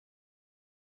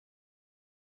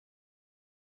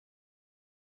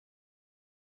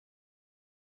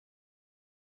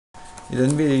I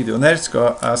denne videoen her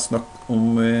skal jeg snakke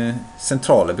om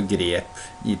sentrale begrep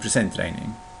i prosentregning,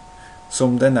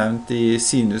 som det er nevnt i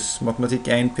Sinus Matematikk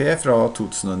 1P fra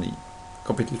 2009.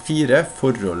 Kapittel 4,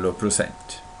 forhold og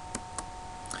prosent.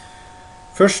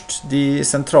 Først de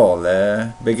sentrale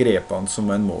begrepene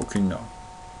som en må kunne.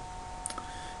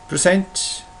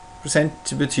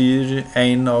 Prosent betyr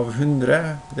 1 av 100,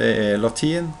 det er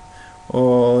latin,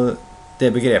 og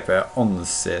det begrepet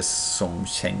anses som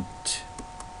kjent.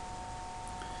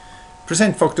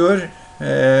 Prosentfaktor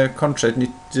er kanskje et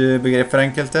nytt begrep for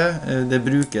enkelte. Det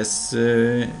brukes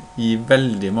i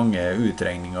veldig mange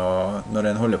utregninger når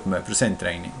en holder på med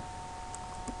prosentregning.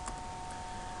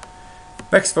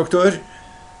 Vekstfaktor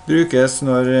brukes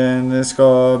når en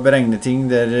skal beregne ting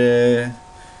der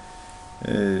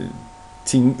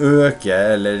ting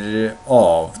øker eller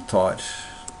avtar.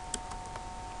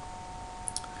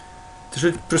 Til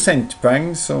slutt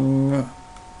prosentpoeng, som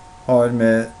har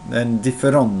med en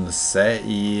differanse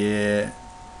i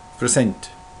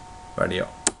prosentverdier.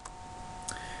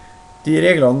 De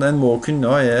reglene en må kunne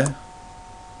er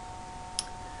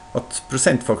at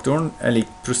prosentfaktoren er lik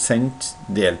prosent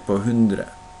delt på 100.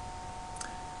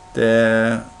 Det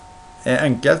er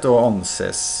enkelt og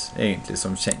anses egentlig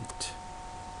som kjent.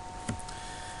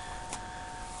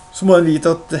 Så må en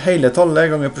vite at hele tallet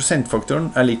ganger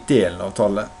prosentfaktoren er lik delen av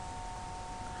tallet.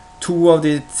 2 av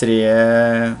de 3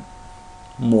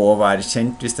 må være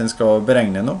kjent hvis den skal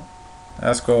beregne noe.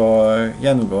 Jeg skal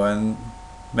gjennomgå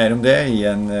mer om det i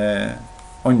en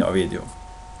annen video.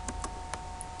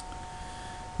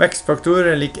 Vekstfaktor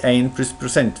er lik 1 pluss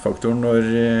prosentfaktor når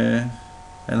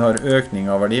en har økning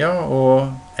av verdier,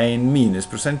 og 1 minus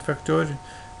prosentfaktor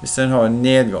hvis en har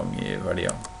nedgang i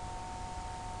verdier.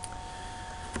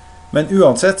 Men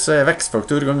uansett så er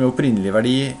vekstfaktor ganger opprinnelig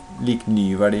verdi lik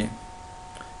ny verdi.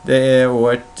 Det er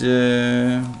også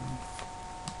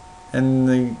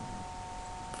en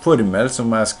formel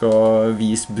som jeg skal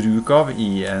vise bruk av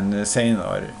i en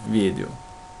senere video.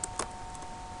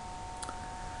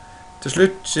 Til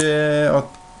slutt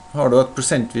har du at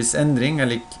prosentvis endring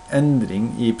er lik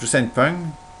endring i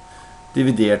prosentpoeng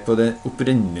dividert på det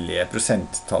opprinnelige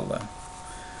prosenttallet.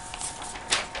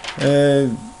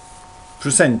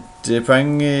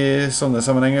 Prosentpoeng i sånne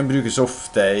sammenhenger brukes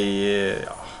ofte i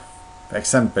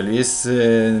eksempelvis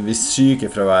hvis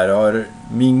sykefraværet har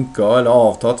minket eller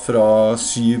avtatt fra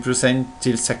 7%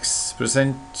 til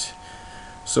 6%,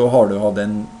 så har du hatt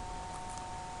en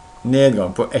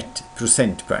nedgang på 1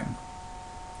 prosentpoeng.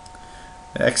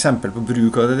 Eksempel på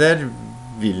bruk av det der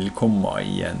vil komme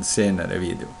i en senere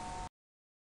video.